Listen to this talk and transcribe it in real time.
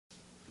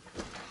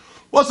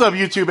What's up,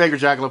 YouTube? Angry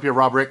Jackalope here,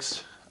 Rob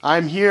Ricks.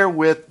 I'm here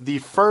with the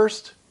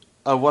first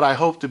of what I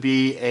hope to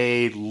be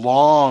a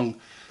long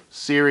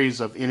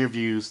series of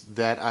interviews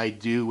that I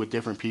do with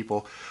different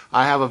people.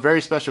 I have a very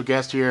special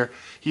guest here.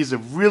 He's a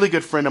really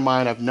good friend of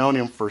mine. I've known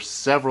him for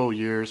several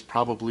years,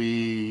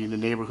 probably in the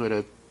neighborhood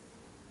of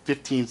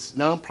 15,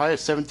 no, probably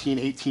 17,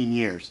 18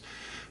 years.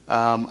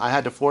 I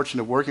had the fortune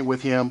of working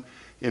with him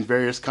in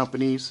various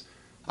companies.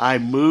 I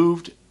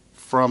moved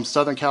from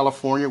Southern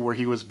California, where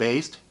he was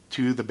based,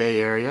 to the Bay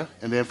Area,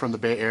 and then from the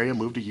Bay Area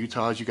moved to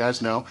Utah, as you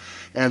guys know.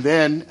 And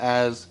then,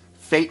 as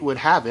fate would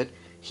have it,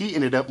 he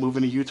ended up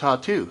moving to Utah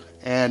too.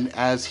 And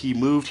as he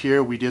moved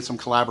here, we did some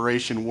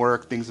collaboration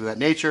work, things of that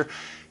nature.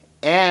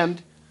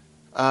 And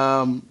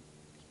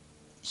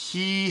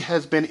he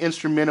has been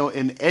instrumental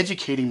in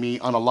educating me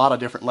on a lot of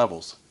different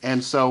levels.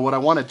 And so what I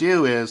want to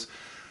do is,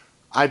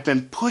 I've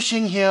been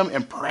pushing him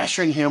and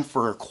pressuring him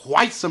for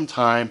quite some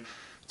time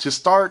to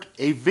start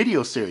a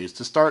video series,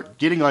 to start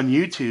getting on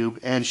YouTube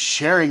and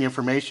sharing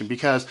information,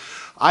 because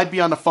I'd be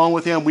on the phone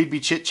with him, we'd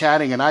be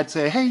chit-chatting, and I'd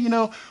say, hey, you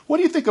know, what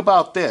do you think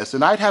about this?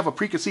 And I'd have a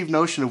preconceived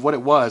notion of what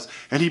it was,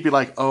 and he'd be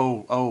like,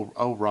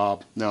 oh,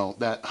 Rob, no,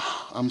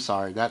 I'm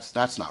sorry,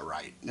 that's not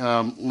right.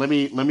 Let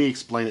me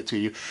explain it to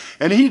you.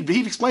 And he'd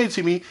explain it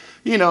to me,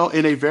 you know,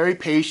 in a very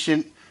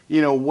patient,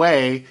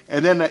 way.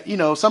 And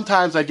then,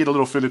 sometimes I'd get a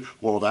little offended.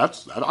 Well, I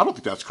don't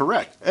think that's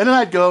correct. And then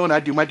I'd go and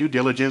I'd do my due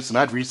diligence and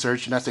I'd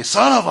research and I'd say,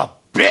 son of a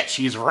bitch,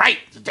 he's right.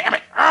 Damn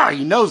it.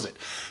 He knows it.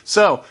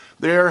 So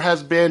there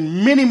has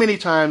been many, many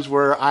times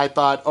where I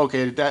thought,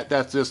 okay,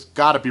 that's just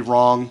gotta be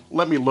wrong.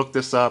 Let me look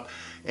this up.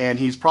 And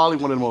he's probably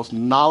one of the most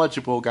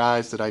knowledgeable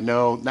guys that I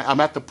know. Now,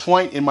 I'm at the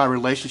point in my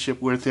relationship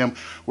with him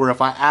where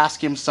if I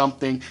ask him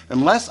something,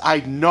 unless I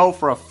know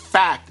for a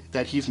fact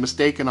that he's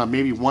mistaken on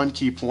maybe one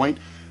key point,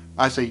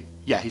 I say,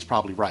 yeah, he's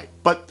probably right.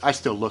 But I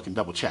still look and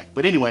double check.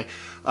 But anyway,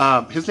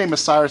 his name is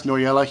Cyrus.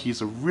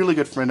 He's a really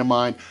good friend of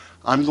mine.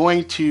 I'm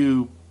going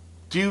to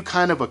do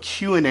kind of a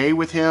Q&A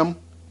with him.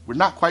 We're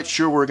not quite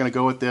sure where we're going to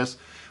go with this.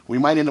 We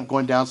might end up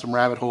going down some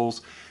rabbit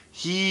holes.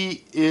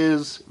 He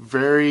is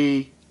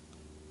very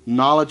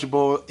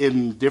knowledgeable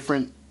in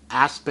different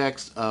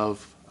aspects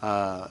of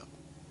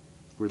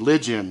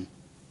religion,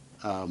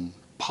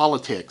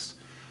 politics,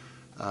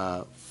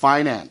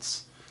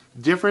 finance,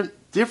 different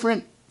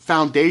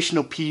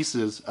foundational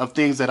pieces of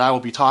things that I will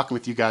be talking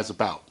with you guys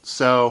about.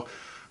 So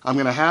I'm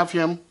going to have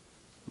him,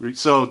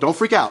 so don't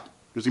freak out.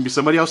 There's going to be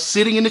somebody else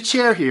sitting in the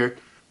chair here,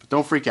 but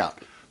don't freak out.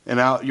 And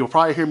you'll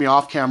probably hear me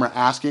off camera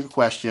asking a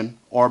question,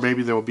 or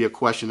maybe there will be a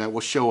question that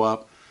will show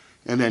up,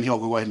 and then he'll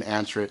go ahead and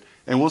answer it.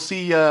 And we'll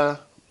see where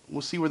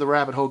the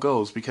rabbit hole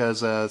goes, because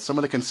some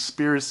of the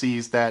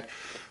conspiracies that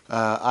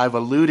I've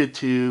alluded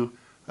to,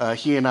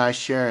 he and I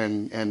share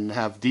and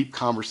have deep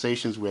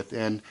conversations with,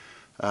 and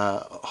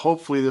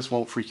hopefully this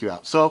won't freak you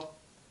out. So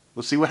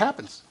we'll see what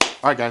happens.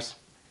 All right, guys.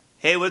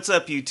 Hey, what's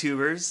up,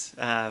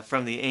 YouTubers?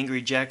 From the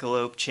Angry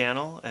Jackalope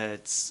channel.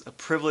 It's a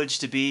privilege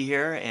to be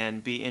here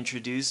and be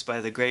introduced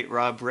by the great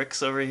Rob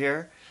Ricks over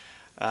here,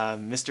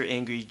 Mr.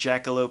 Angry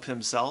Jackalope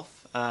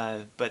himself.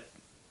 But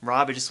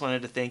Rob, I just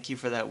wanted to thank you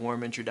for that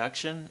warm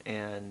introduction.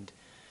 And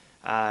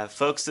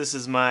folks, this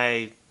is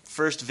my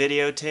first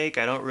video take.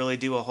 I don't really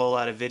do a whole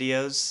lot of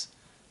videos.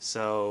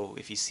 So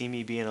if you see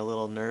me being a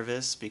little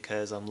nervous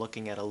because I'm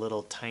looking at a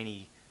little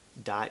tiny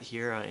dot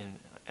here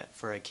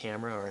for a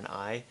camera or an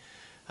eye,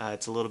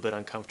 it's a little bit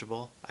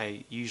uncomfortable.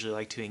 I usually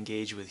like to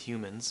engage with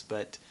humans,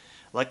 but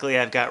luckily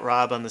I've got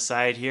Rob on the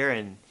side here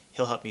and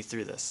he'll help me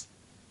through this.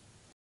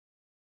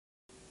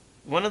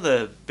 One of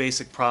the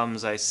basic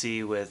problems I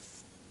see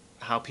with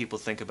how people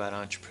think about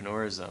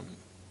entrepreneurism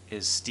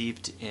is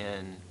steeped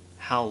in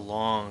how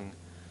long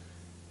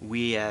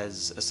we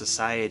as a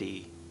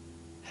society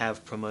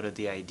have promoted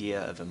the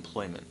idea of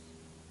employment.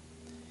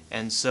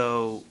 And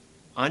so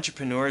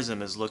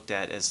entrepreneurism is looked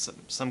at as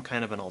some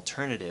kind of an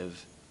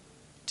alternative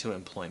to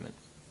employment.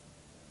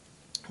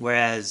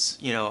 Whereas,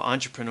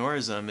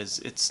 entrepreneurism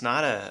it's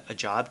not a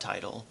job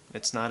title,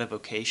 it's not a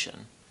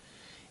vocation,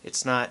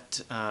 it's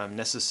not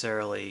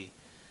necessarily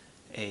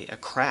a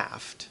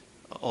craft,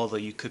 although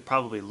you could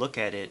probably look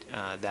at it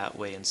that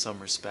way in some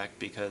respect,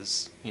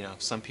 because,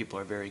 some people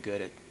are very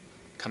good at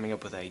coming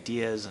up with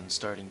ideas and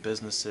starting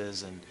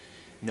businesses and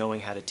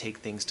knowing how to take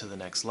things to the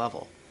next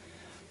level.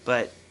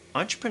 But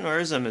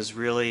entrepreneurism is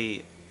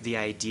really the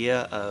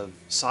idea of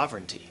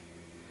sovereignty,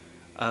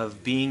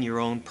 of being your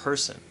own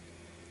person,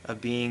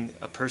 of being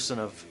a person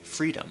of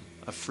freedom,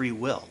 of free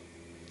will.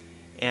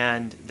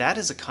 And that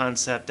is a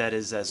concept that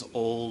is as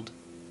old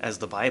as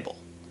the Bible,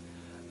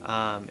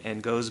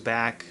 and goes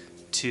back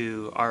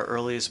to our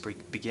earliest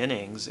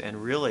beginnings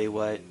and really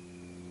what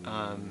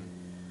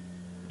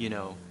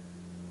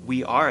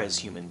we are as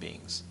human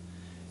beings.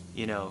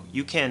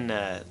 You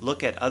can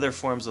look at other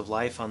forms of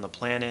life on the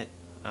planet.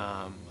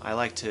 I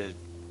like to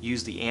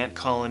use the ant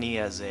colony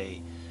as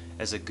a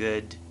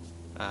good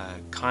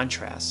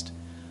contrast.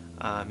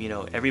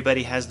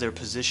 Everybody has their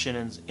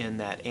position in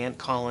that ant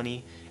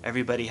colony.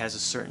 Everybody has a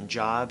certain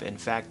job. In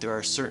fact, there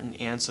are certain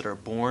ants that are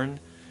born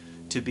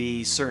to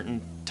be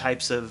certain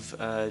types of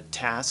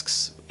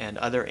tasks, and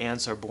other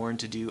ants are born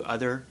to do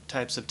other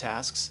types of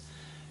tasks.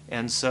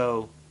 And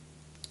so,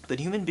 but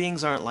human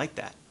beings aren't like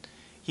that.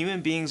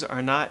 Human beings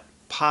are not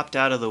popped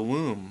out of the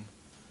womb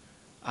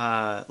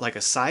like a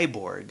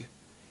cyborg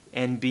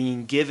and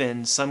being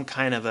given some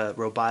kind of a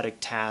robotic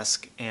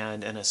task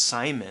and an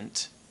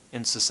assignment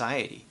in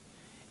society.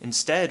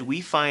 Instead,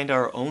 we find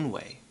our own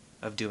way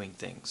of doing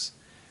things.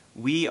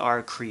 We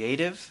are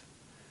creative,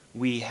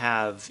 we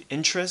have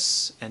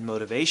interests and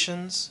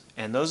motivations,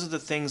 and those are the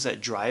things that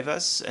drive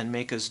us and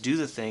make us do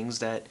the things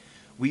that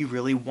we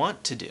really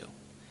want to do.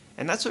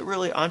 And that's what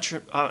really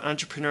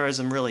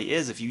entrepreneurism really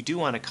is. If you do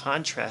want to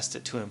contrast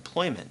it to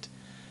employment,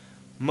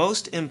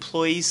 most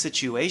employee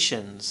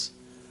situations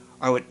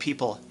are what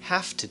people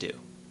have to do,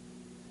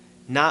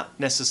 not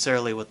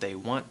necessarily what they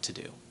want to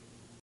do.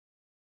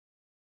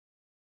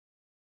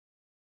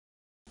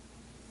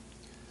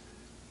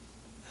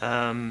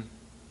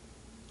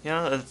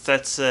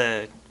 That's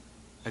a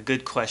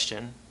good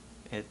question.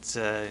 It's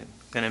going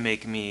to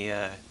make me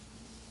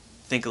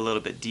think a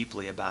little bit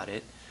deeply about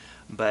it.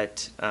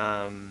 But,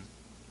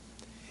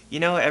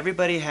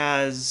 everybody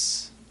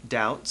has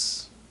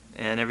doubts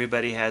and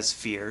everybody has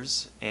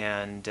fears,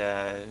 and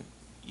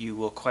you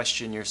will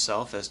question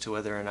yourself as to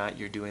whether or not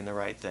you're doing the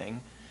right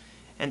thing.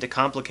 And to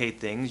complicate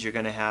things, you're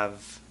going to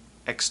have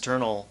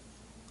external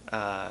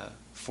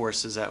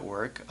forces at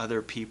work,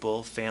 other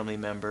people, family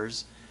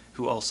members,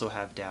 who also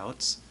have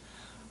doubts.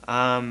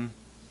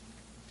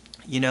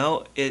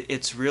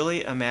 It's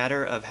really a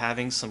matter of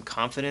having some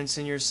confidence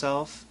in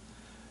yourself,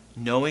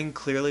 knowing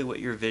clearly what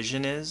your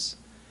vision is,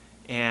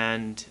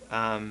 and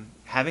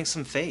having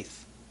some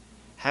faith.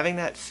 Having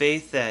that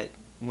faith that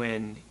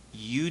when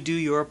you do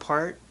your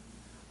part,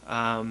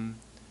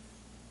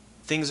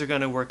 things are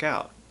going to work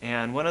out.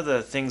 And one of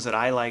the things that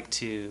I like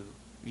to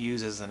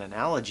use as an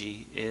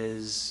analogy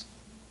is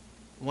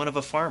one of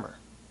a farmer.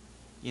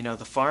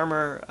 The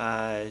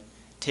farmer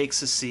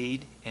takes a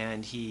seed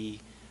and he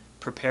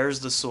prepares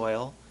the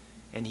soil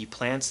and he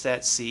plants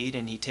that seed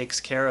and he takes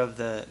care of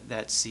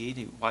that seed.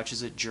 He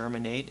watches it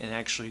germinate and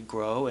actually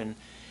grow, and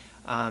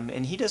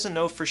he doesn't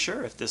know for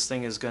sure if this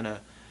thing is going to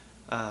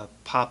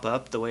pop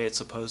up the way it's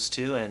supposed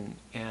to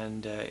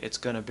and it's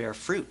going to bear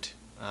fruit.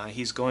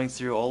 He's going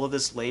through all of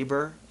this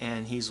labor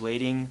and he's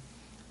waiting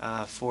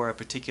for a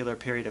particular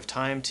period of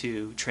time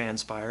to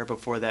transpire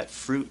before that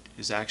fruit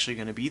is actually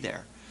going to be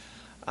there.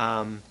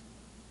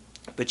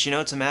 But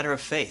it's a matter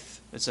of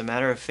faith. It's a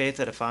matter of faith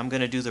that if I'm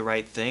going to do the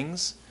right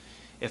things,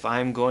 if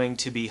I'm going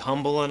to be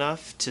humble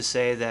enough to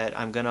say that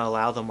I'm going to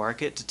allow the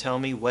market to tell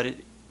me what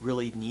it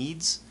really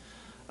needs,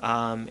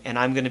 and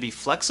I'm going to be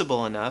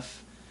flexible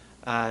enough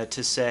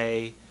to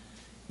say,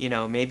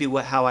 maybe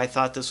how I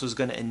thought this was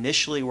going to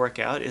initially work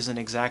out isn't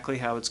exactly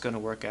how it's going to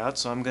work out,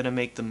 so I'm going to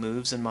make the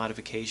moves and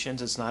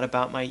modifications. It's not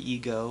about my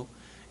ego.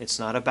 It's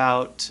not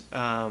about,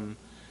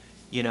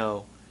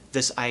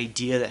 this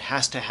idea that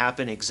has to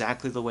happen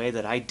exactly the way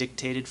that I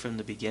dictated from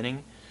the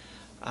beginning.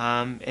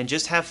 And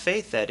just have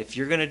faith that if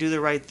you're going to do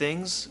the right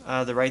things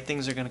are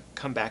going to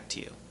come back to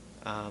you.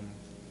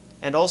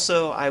 And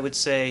also, I would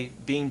say,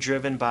 being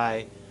driven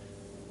by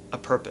a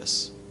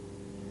purpose.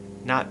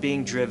 Not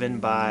being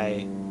driven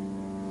by,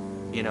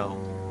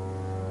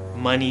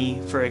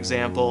 money, for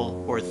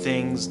example, or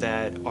things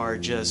that are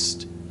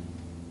just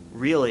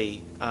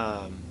really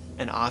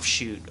an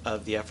offshoot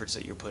of the efforts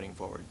that you're putting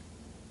forward.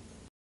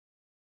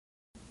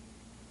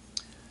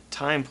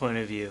 Time point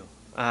of view.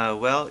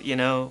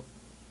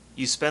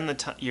 You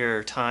spend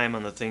your time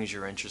on the things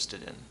you're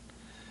interested in.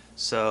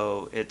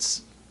 So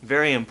it's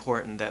very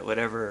important that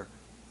whatever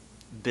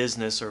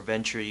business or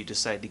venture you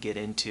decide to get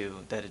into,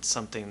 that it's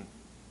something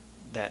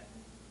that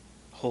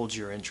holds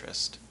your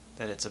interest,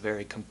 that it's a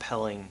very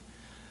compelling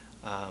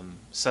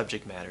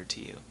subject matter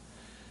to you.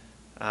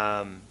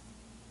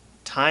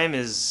 Time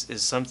is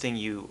something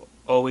you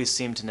always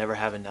seem to never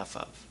have enough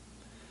of.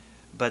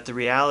 But the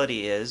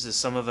reality is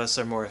some of us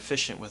are more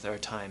efficient with our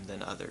time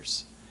than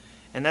others.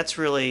 And that's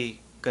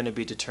really going to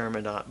be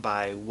determined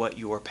by what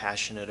you're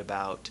passionate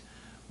about,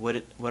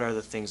 what are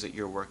the things that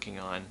you're working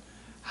on,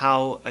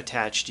 how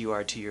attached you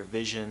are to your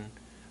vision,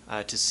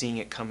 to seeing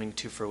it coming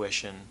to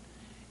fruition.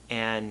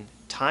 And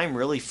time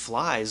really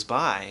flies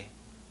by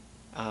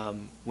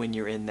when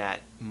you're in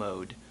that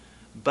mode.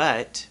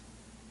 But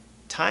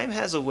time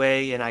has a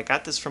way, and I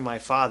got this from my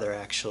father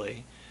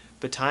actually,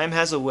 but time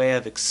has a way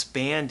of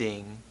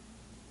expanding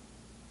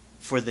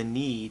for the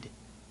need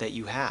that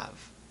you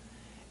have.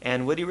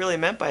 And what he really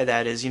meant by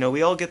that is,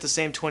 we all get the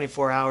same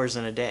 24 hours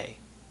in a day.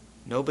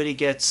 Nobody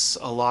gets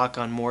a lock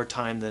on more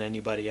time than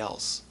anybody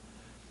else.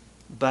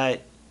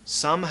 But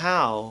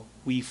somehow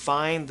we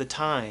find the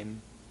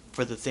time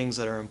for the things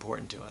that are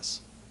important to us.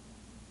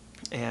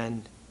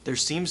 And there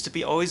seems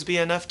to always be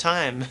enough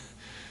time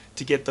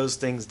to get those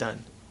things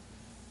done.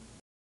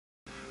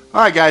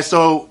 All right, guys,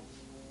 so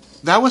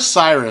that was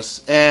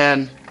Cyrus,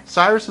 and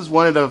Cyrus is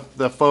one of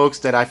the folks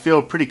that I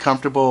feel pretty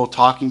comfortable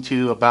talking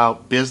to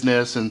about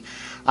business, and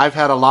I've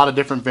had a lot of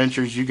different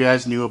ventures. You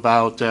guys knew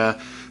about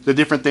the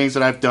different things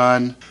that I've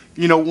done.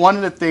 one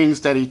of the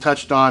things that he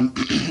touched on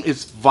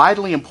is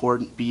vitally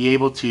important, be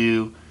able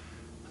to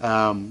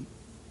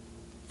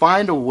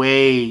find a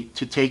way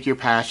to take your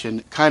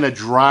passion, kind of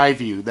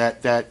drive you,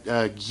 that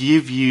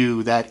give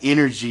you that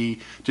energy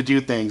to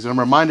do things. And I'm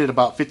reminded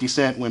about 50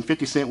 Cent. When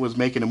 50 Cent was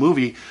making a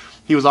movie,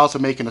 he was also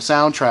making a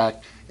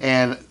soundtrack.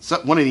 And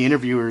one of the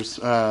interviewers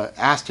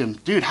asked him,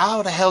 dude,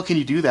 how the hell can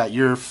you do that?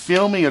 You're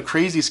filming a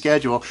crazy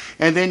schedule,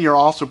 and then you're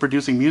also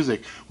producing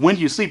music. When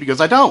do you sleep? He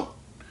goes, I don't.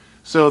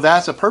 So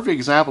that's a perfect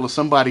example of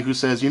somebody who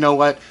says, you know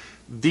what,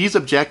 these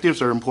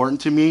objectives are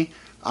important to me.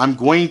 I'm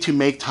going to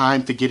make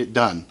time to get it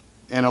done.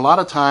 And a lot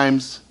of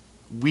times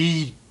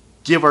we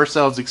give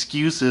ourselves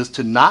excuses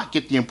to not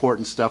get the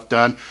important stuff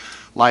done,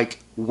 like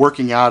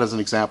working out as an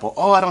example.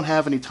 Oh, I don't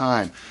have any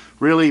time.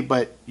 Really,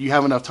 but you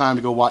have enough time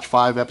to go watch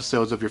 5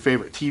 episodes of your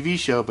favorite TV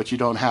show, but you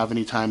don't have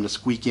any time to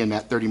squeak in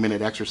that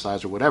 30-minute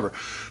exercise or whatever.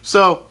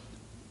 So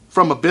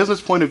from a business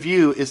point of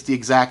view, it's the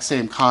exact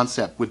same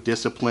concept with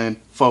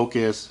discipline,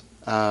 focus,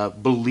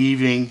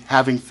 believing,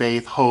 having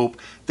faith,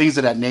 hope, things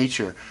of that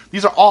nature.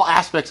 These are all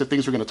aspects of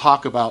things we're going to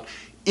talk about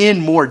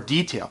in more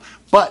detail.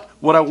 But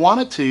what I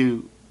wanted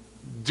to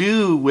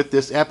do with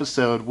this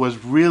episode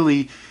was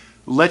really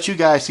let you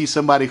guys see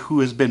somebody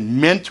who has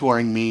been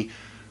mentoring me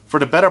for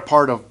the better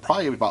part of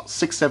probably about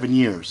 6-7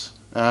 years.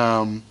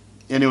 And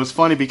it was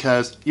funny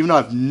because even though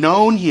I've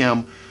known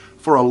him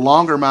for a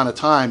longer amount of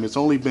time, it's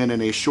only been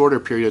in a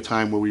shorter period of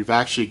time where we've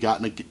actually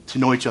gotten to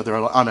know each other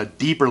on a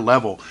deeper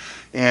level,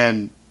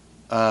 and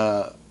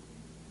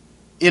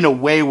in a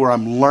way where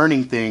I'm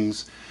learning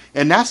things.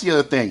 And that's the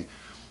other thing.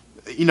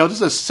 This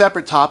is a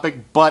separate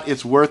topic, but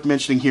it's worth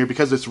mentioning here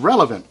because it's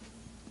relevant.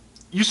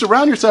 You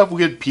surround yourself with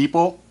good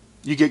people,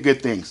 you get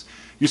good things.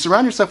 You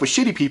surround yourself with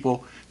shitty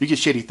people, you get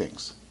shitty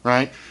things,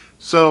 right?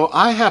 So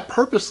I have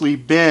purposely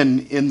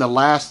been, in the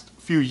last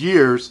few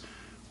years,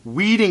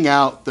 weeding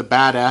out the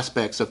bad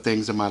aspects of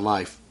things in my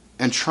life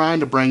and trying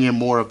to bring in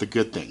more of the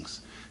good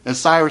things. And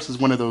Cyrus is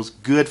one of those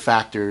good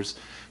factors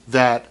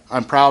that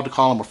I'm proud to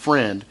call him a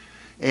friend.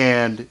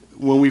 And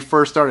when we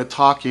first started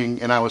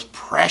talking and I was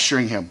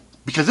pressuring him,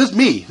 because this is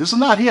me, this is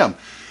not him.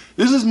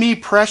 This is me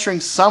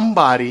pressuring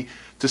somebody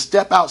to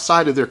step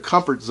outside of their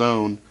comfort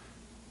zone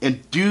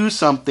and do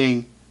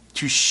something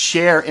to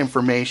share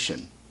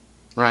information,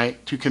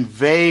 right? To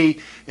convey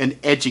and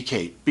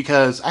educate.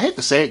 Because I hate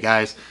to say it,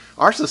 guys,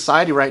 our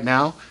society right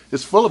now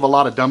is full of a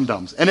lot of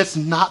dum-dums, and it's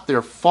not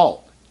their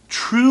fault.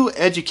 True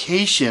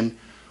education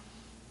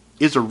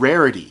is a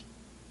rarity.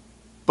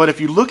 But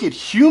if you look at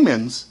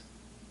humans,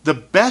 the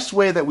best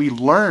way that we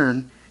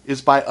learn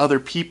is by other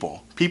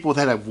people. People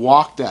that have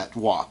walked that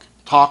walk,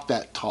 talked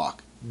that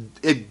talk,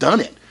 done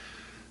it.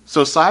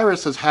 So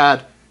Cyrus has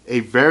had a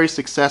very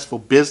successful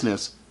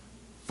business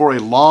for a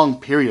long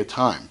period of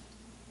time.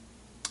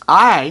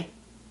 I,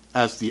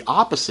 as the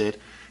opposite,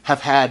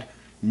 have had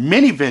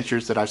many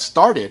ventures that I've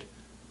started,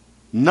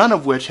 none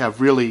of which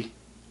have really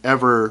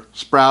ever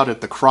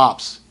sprouted the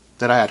crops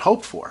that I had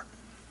hoped for.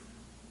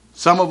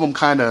 Some of them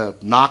kind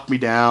of knocked me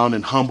down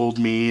and humbled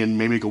me and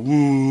made me go,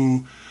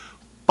 woo.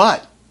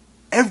 But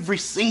every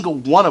single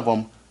one of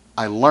them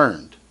I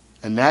learned.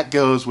 And that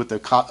goes with the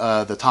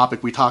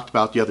topic we talked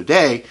about the other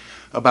day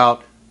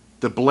about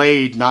the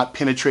blade not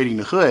penetrating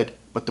the hood,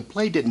 but the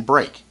blade didn't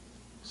break.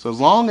 So as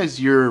long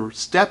as you're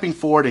stepping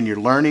forward and you're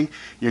learning,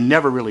 you're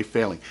never really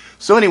failing.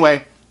 So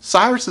anyway,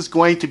 Cyrus is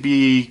going to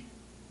be,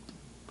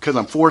 because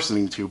I'm forcing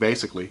him to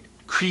basically,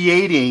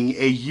 creating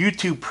a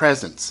YouTube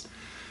presence.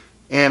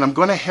 And I'm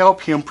going to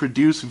help him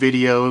produce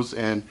videos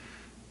and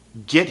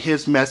get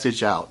his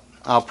message out.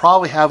 I'll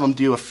probably have him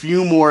do a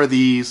few more of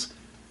these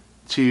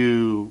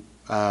to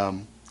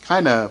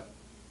kind of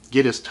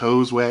get his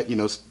toes wet,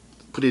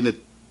 put in a,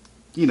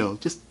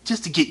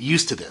 just to get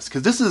used to this.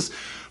 Because this is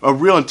a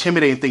real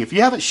intimidating thing. If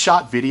you haven't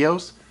shot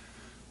videos,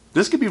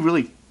 this could be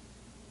really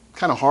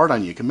kind of hard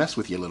on you. It can mess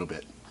with you a little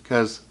bit.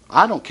 Because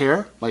I don't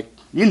care. Like,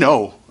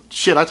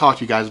 shit I talk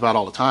to you guys about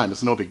all the time.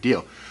 It's no big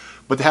deal.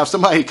 But to have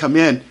somebody come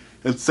in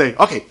and say,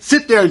 okay,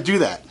 sit there and do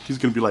that, he's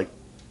going to be like,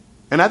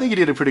 and I think he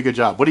did a pretty good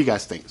job. What do you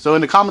guys think? So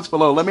in the comments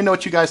below, let me know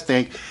what you guys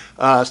think.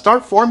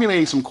 Start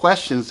formulating some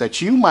questions that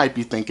you might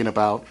be thinking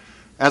about.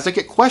 As I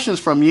get questions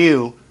from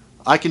you,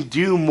 I can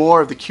do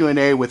more of the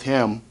Q&A with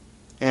him.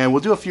 And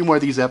we'll do a few more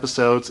of these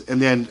episodes,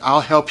 and then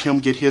I'll help him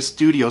get his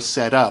studio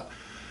set up.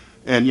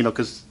 And,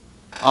 because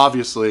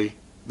obviously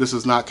this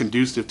is not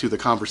conducive to the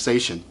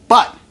conversation.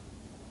 But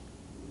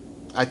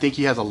I think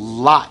he has a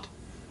lot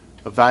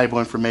of valuable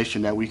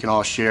information that we can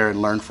all share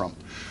and learn from.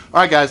 All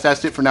right, guys,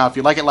 that's it for now. If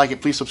you like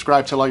it, please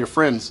subscribe, tell all your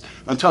friends.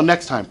 Until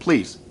next time,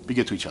 please be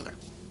good to each other.